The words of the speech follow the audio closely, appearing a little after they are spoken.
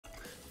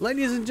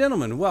Ladies and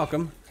gentlemen,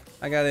 welcome.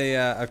 I got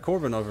a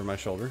Corbin over my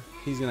shoulder.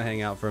 He's gonna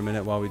hang out for a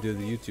minute while we do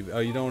the YouTube. Oh,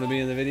 you don't want to be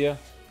in the video?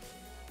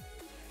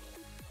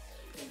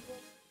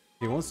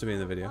 He wants to be in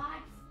the video,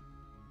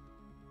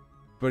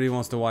 but he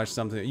wants to watch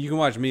something. You can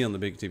watch me on the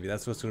big TV.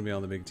 That's what's gonna be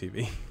on the big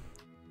TV.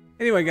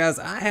 Anyway, guys,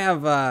 I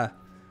have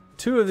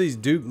two of these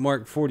Duke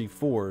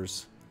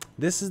MK.44s.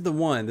 This is the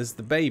one. This is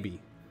the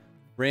baby.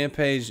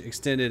 Rampage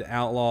extended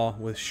outlaw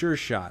with sure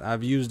shot.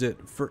 I've used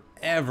it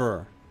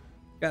forever.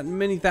 Got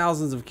many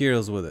thousands of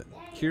kills with it.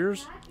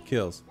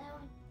 Kills.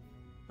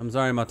 I'm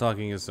sorry my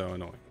talking is so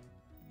annoying,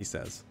 he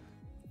says.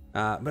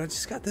 But I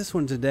just got this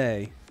one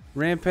today.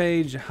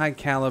 Rampage, high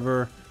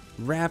caliber,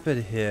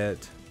 rapid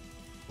hit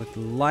with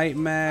light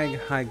mag,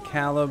 high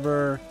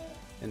caliber,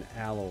 and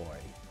alloy.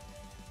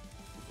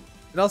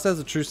 It also has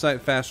a true sight,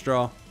 fast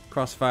draw,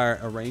 crossfire,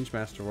 a range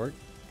masterwork.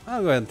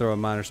 I'll go ahead and throw a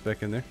minor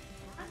spec in there.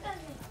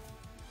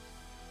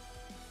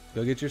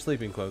 Go get your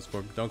sleeping clothes,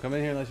 Corb. Don't come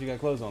in here unless you got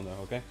clothes on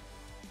though, okay?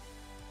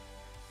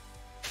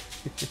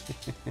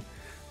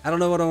 I don't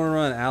know what I want to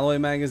run. Alloy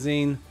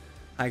magazine,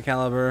 high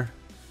caliber,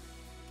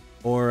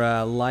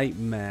 or light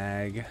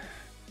mag.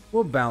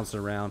 We'll bounce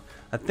around.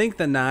 I think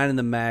the 9 in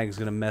the mag is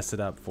going to mess it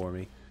up for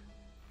me.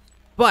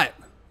 But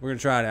we're going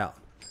to try it out.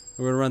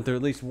 We're going to run through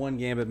at least one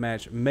gambit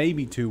match,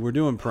 maybe two. We're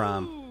doing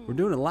Prime. We're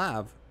doing it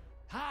live.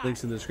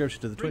 Links in the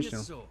description to the Twitch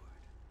channel.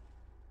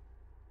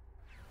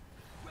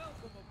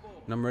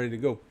 And I'm ready to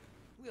go.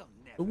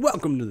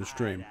 Welcome to the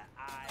stream.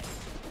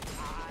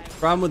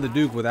 Problem with the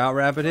Duke without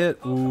rapid hit.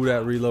 Ooh,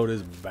 that reload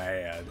is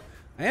bad.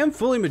 I am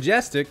fully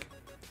majestic.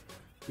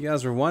 You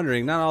guys were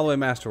wondering, not all the way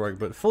masterwork,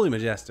 but fully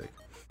majestic.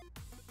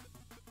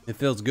 It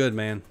feels good,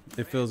 man.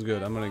 It feels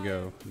good. I'm gonna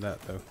go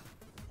that though.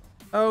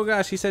 Oh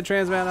gosh, he said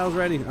transmount. I was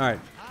ready. All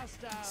right.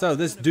 So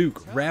this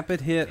Duke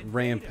rapid hit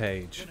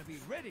rampage.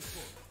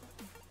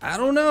 I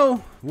don't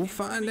know. We'll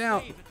find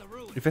out.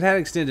 If it had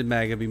extended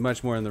mag, it'd be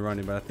much more in the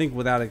running, but I think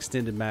without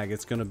extended mag,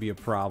 it's gonna be a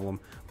problem.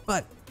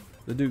 But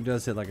the Duke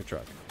does hit like a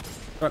truck.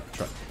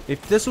 Truck.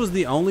 If this was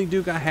the only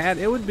Duke I had,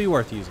 it would be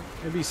worth using.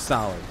 It'd be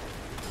solid.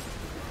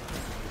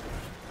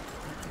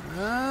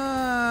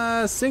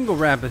 Single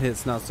rapid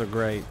hit's not so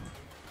great.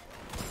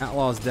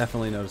 Outlaw is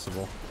definitely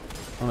noticeable.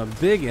 On a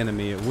big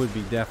enemy, it would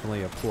be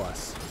definitely a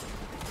plus.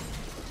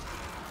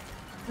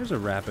 There's a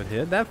rapid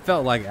hit. That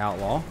felt like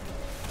outlaw.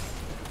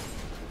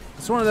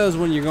 It's one of those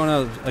when you're going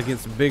out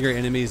against bigger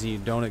enemies and you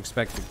don't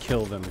expect to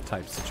kill them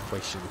type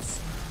situations.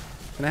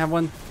 Can I have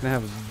one? Can I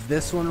have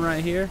this one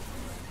right here?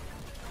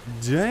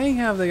 Dang,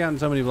 have they gotten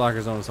so many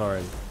blockers on us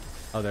already?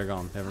 Oh, they're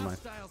gone. Never mind.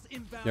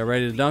 Y'all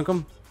ready to dunk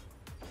them?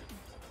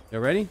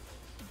 Y'all ready?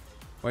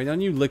 Wait on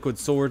you, liquid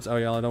swords. Oh,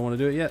 y'all don't want to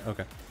do it yet?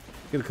 Okay.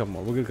 Get a couple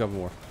more. We'll get a couple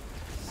more.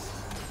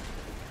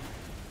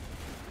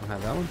 I'll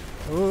have that one.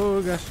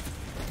 Oh, gosh.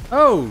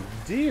 Oh,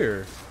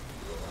 dear.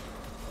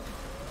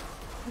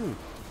 I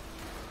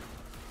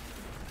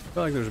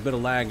felt like there was a bit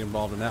of lag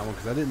involved in that one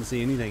because I didn't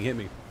see anything hit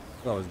me.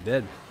 I thought I was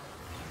dead.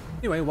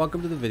 Anyway,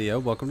 welcome to the video.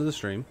 Welcome to the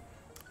stream.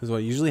 This is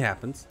what usually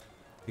happens.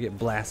 We get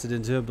blasted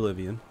into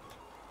oblivion.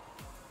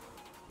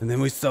 And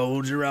then we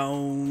soldier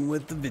on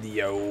with the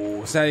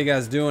video. So how you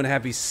guys doing?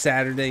 Happy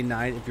Saturday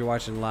night if you're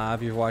watching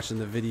live. If you're watching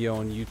the video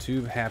on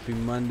YouTube. Happy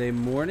Monday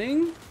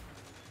morning.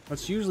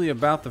 What's usually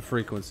about the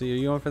frequency? Are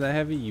you going for that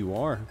heavy? You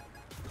are.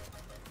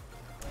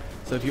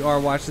 So if you are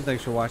watching,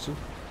 thanks for watching.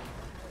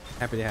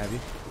 Happy to have you.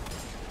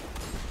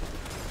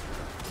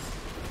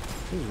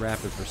 These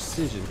rapid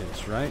precision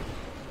hits, right?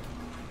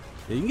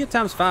 Yeah, you can get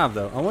 ×5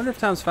 though. I wonder if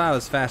 ×5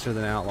 is faster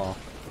than outlaw.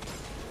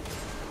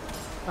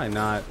 Probably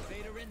not.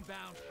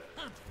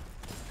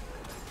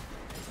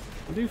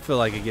 I do feel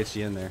like it gets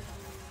you in there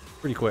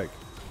pretty quick.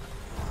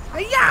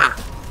 Hi-ya!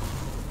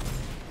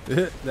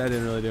 That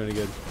didn't really do any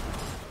good.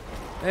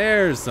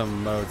 There's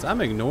some modes.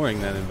 I'm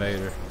ignoring that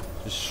invader.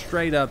 Just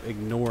straight up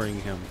ignoring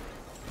him.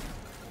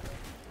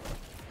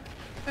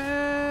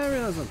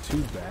 That's not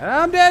too bad.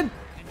 I'm dead!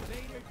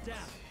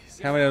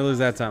 Jeez, how many did I lose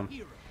that time?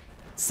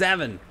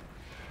 7.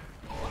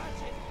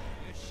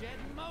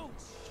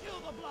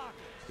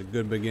 It's a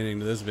good beginning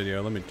to this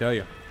video, let me tell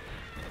you.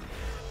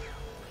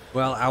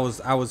 Well, I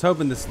was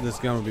hoping this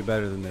gun would be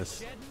better than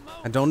this.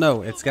 I don't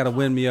know. It's got to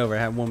win me over. It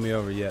hasn't won me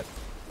over yet.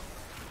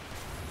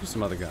 Do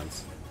some other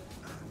guns.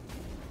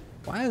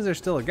 Why is there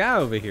still a guy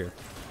over here?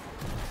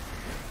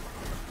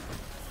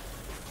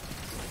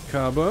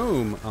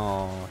 Kaboom!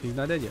 Oh, he's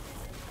not dead yet.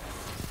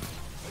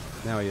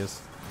 Now he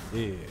is.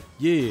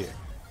 Yeah.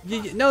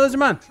 No, those are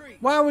mine.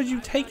 Why would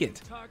you take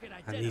it?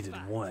 I needed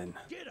one.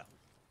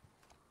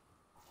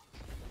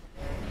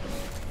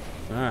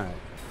 Alright.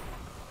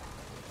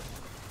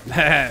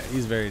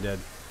 He's very dead.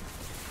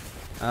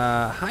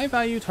 High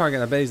value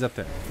target. I bet he's up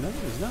there. No,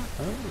 he's not.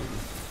 Oh.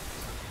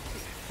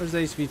 Where's the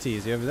HVT?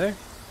 Is he over there?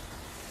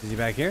 Is he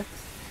back here?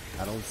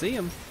 I don't see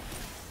him.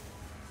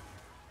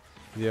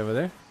 Is he over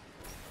there?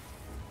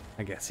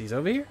 I guess he's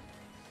over here.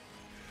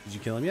 Did you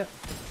kill him yet?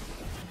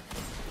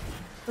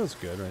 Feels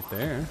good right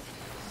there.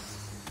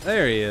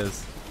 There he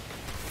is.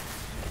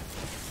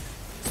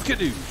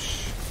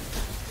 Skadoosh.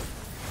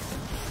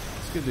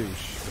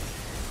 Skadoosh.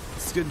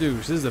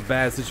 Skadoosh. This is a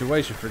bad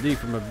situation for D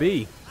from a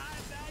B.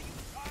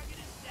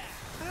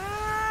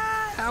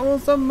 I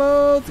want some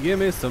modes. Give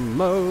me some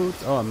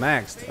modes. Oh, I'm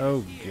maxed.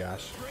 Oh,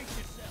 gosh.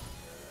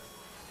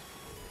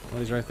 Oh,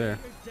 he's right there.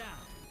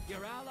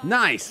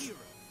 Nice.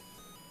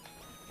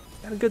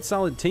 Got a good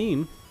solid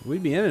team.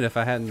 We'd be in it if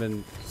I hadn't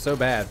been so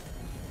bad.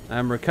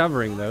 I'm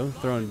recovering, though.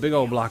 Throwing big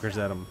old blockers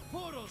at them.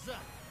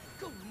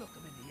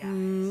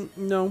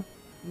 No.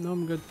 No,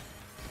 I'm good.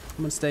 I'm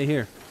going to stay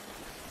here.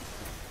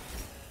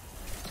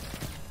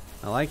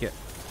 I like it.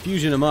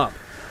 Fusion them up.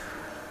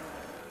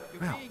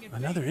 Wow,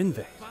 another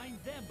invade.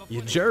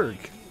 You jerk.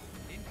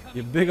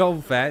 You big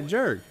old fat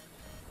jerk.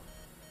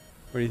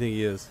 Where do you think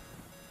he is?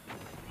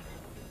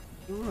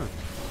 Alright.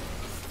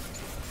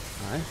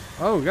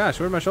 Oh gosh,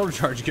 where'd my shoulder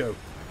charge go?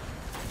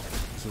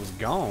 This was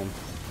gone.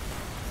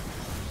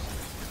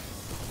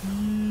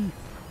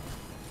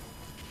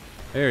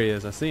 There he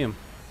is, I see him.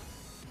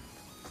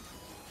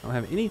 I don't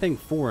have anything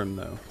for him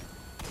though.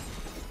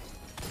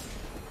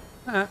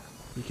 Ah,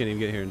 you can't even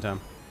get here in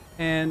time.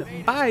 And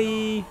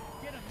bye!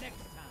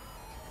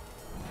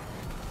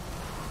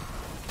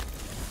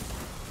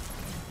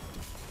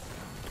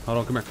 Hold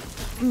on, come here.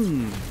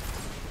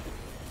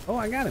 Oh,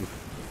 I got him.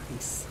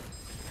 Nice.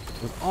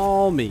 It was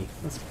all me.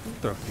 Let's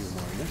throw a few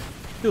more in there.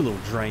 Do a little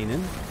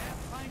draining.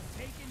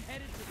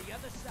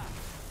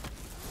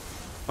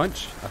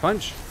 Punch. A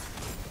punch.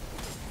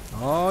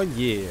 Oh,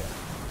 yeah.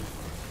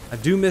 I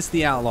do miss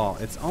the outlaw.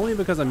 It's only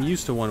because I'm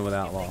used to one with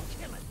outlaw.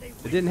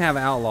 If it didn't have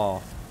outlaw,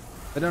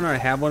 if I don't already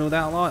have one with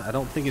outlaw, I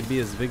don't think it'd be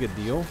as big a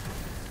deal.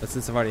 But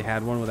since I've already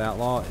had one with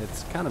outlaw,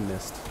 it's kind of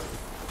missed.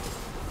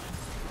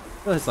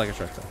 Well, it's like a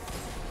truck though.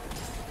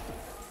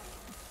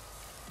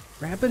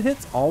 Rapid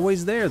hit's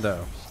always there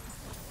though.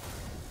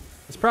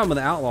 This problem with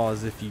outlaw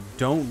is if you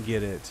don't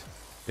get it,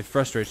 it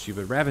frustrates you.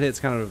 But rapid hit's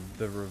kind of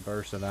the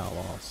reverse of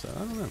outlaw, so I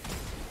don't know.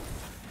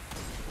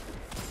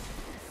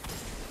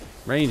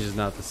 Range is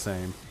not the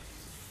same.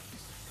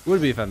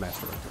 Would be if I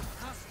masterwork.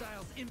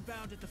 Hostiles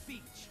inbound at the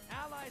beach.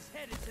 Allies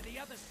headed to the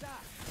other side.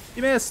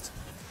 You missed.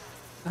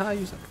 Ah,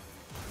 you suck.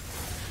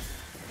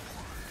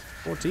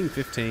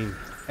 14-15.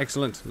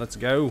 Excellent. Let's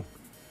go.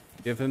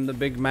 Give him the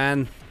big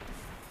man.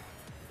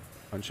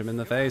 Punch him in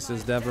the face,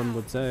 as Devram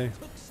would say.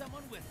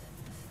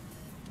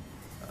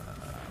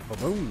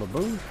 Ba-boom,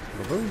 ba-boom,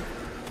 ba-boom,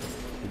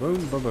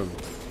 ba-boom, ba-boom.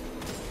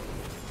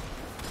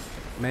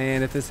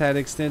 Man, if this had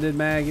extended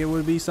mag, it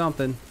would be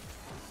something.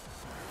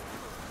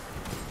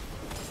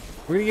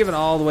 We're going to give it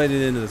all the way to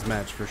the end of this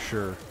match for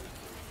sure.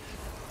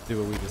 See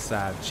what we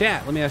decide.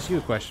 Chat, let me ask you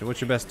a question. What's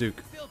your best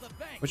Duke?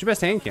 What's your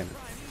best hand cannon?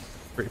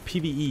 For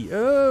PvE.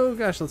 Oh,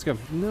 gosh, let's go.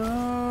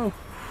 No.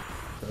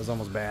 That was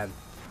almost bad.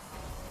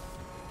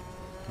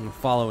 I'm going to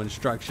follow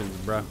instructions,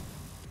 bro.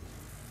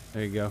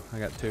 There you go. I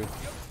got two.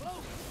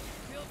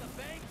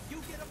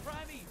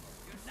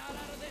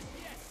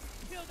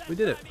 We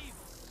did it.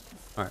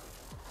 All right.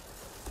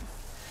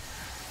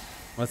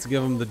 Let's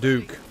give him the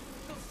Duke.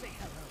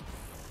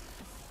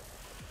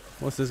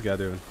 What's this guy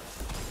doing?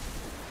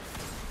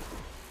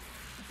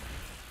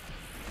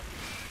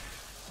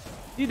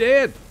 He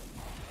did.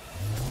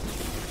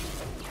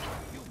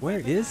 Where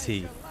is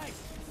he?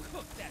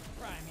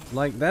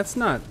 Like, that's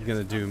not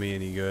gonna do me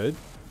any good.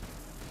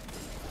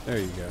 There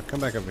you go.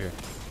 Come back over here.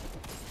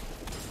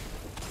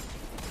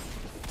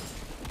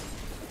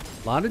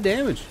 A lot of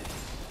damage.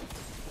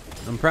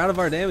 I'm proud of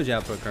our damage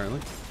output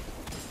currently.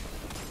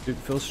 Dude,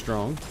 feels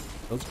strong.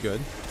 Feels good.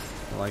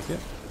 I like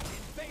it.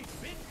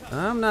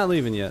 I'm not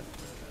leaving yet.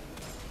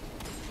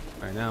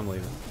 Alright, now I'm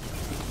leaving.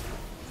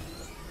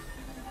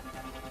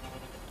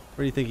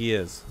 Where do you think he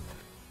is?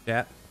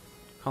 Chat,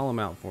 call him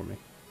out for me.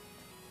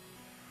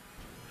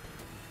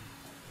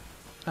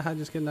 Haha,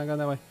 just kidding, I got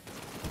that way.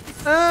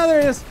 Ah,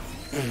 there he is!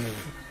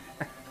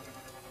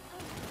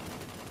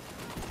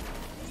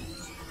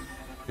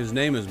 His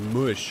name is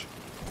Mush.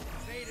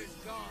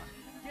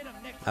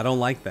 I don't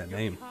like that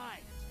name.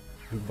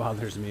 It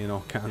bothers me in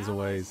all kinds of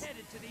ways.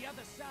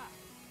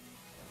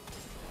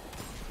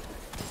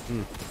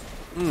 And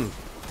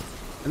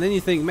then you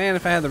think, man,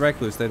 if I had the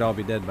Recluse, they'd all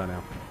be dead by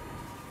now.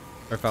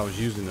 Or if I was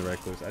using the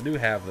Recluse. I do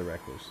have the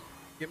Recluse.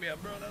 Get me up,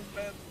 bro. That's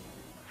bad.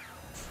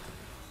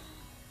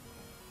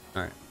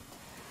 Alright.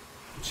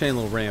 Chain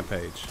little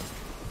rampage.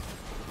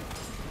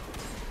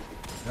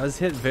 It does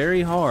hit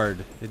very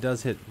hard. It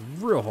does hit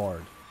real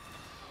hard.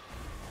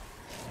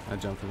 I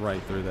jumped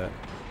right through that.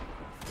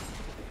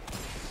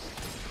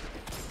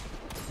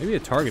 Maybe a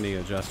targeting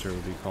adjuster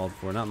would be called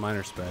for, not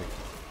minor spec.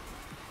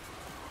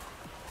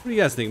 What do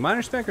you guys think?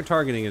 Minor spec or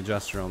targeting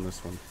adjuster on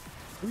this one?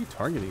 Maybe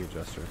targeting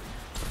adjuster.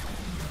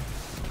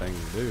 Thing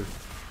to do.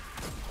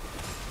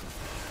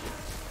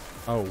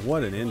 Oh,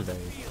 what an invade.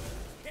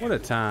 What a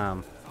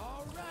time.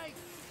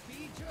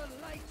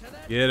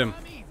 Get him.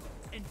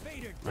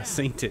 I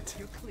seen it.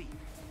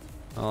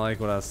 I like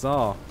what I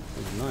saw. It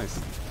was nice.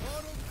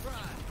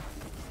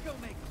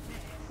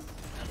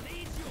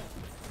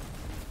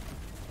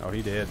 Oh,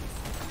 he did.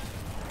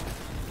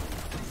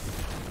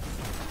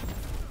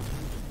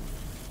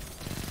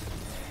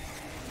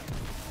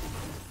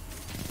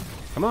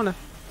 Come on now.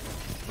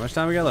 How much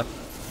time we got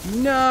left?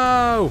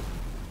 No!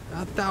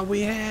 I thought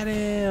we had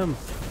him.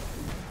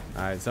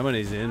 All right, someone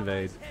needs to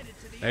invade.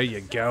 There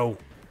you go.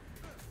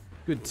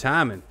 Good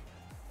timing.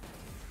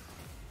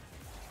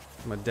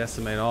 I'm gonna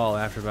decimate all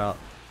after about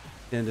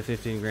 10 to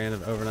 15 grand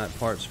of overnight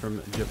parts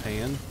from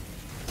Japan.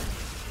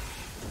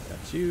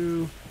 Got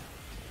you.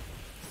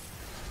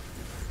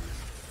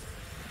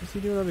 What's he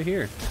doing over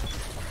here?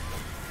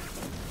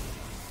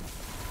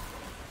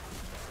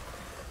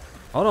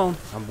 Hold on,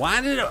 I'm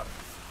winding it up.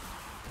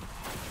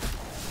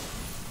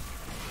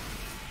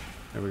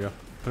 There we go.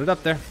 Put it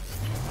up there.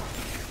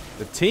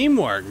 The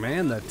teamwork,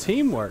 man, the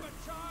teamwork.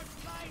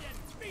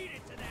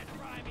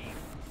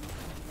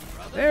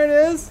 There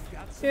it is.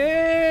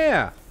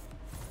 Yeah.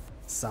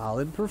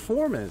 Solid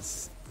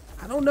performance.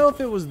 I don't know if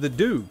it was the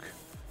Duke,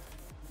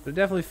 but it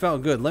definitely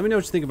felt good. Let me know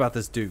what you think about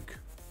this Duke.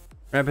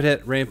 Rapid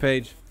hit,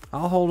 rampage.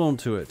 I'll hold on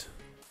to it.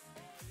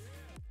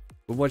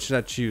 But what should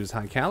I choose?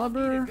 High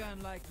caliber?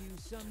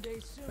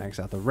 Max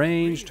out the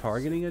range,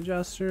 targeting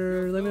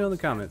adjuster. Let me know in the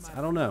comments.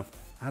 I don't know.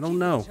 I don't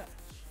know.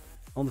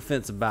 On the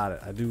fence about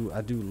it. I do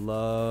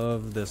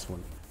love this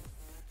one.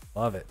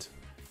 Love it.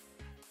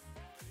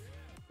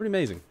 Pretty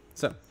amazing.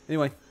 So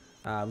anyway,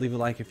 leave a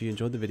like if you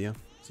enjoyed the video.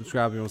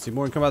 Subscribe if you want to see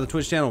more, and come by the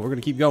Twitch channel. We're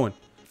gonna keep going.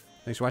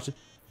 Thanks for watching.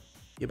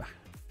 Goodbye.